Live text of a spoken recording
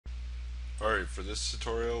Alright, for this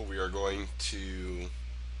tutorial we are going to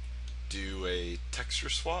do a texture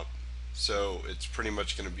swap. So it's pretty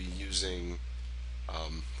much going to be using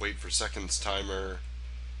wait for seconds timer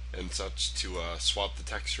and such to swap the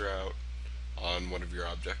texture out on one of your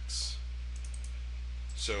objects.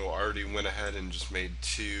 So I already went ahead and just made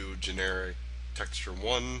two generic texture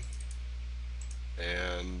 1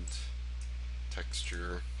 and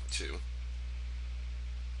texture 2.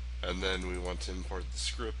 And then we want to import the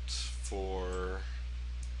script for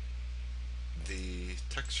the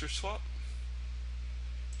texture swap.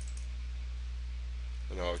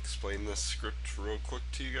 And I'll explain this script real quick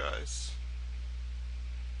to you guys.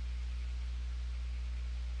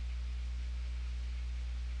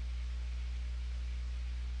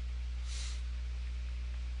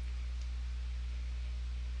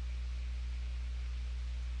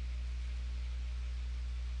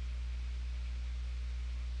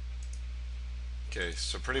 Okay,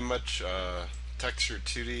 so pretty much texture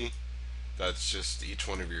 2D, that's just each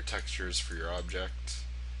one of your textures for your object.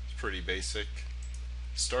 It's pretty basic.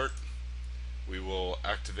 Start, we will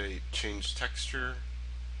activate change texture,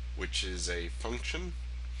 which is a function,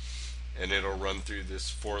 and it'll run through this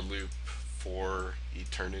for loop for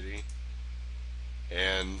eternity,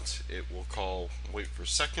 and it will call wait for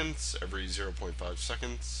seconds every 0.5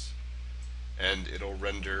 seconds, and it'll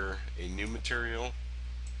render a new material,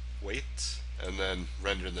 wait, and then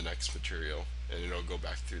render the next material, and it'll go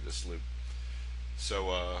back through this loop.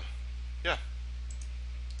 So yeah,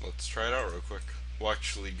 let's try it out real quick. We'll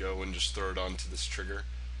actually go and just throw it onto this trigger.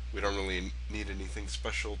 We don't really need anything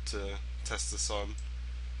special to test this on.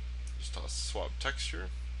 Just toss swap texture,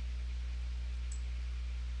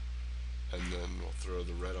 and then we'll throw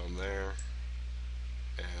the red on there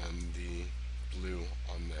and the blue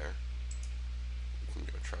on there. We can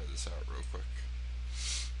go try this out real quick.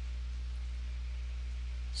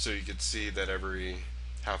 So you can see that every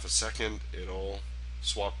half a second it'll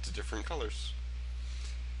swap to different colors.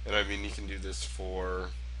 And I mean, you can do this for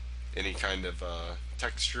any kind of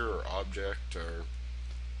texture or object or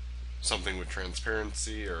something with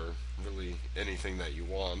transparency or really anything that you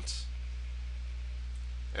want.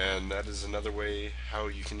 And that is another way how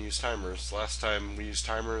you can use timers. Last time we used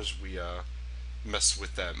timers, we messed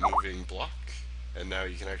with that moving block, and now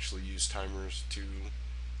you can actually use timers to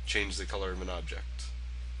change the color of an object.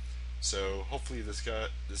 So hopefully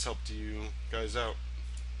this helped you guys out.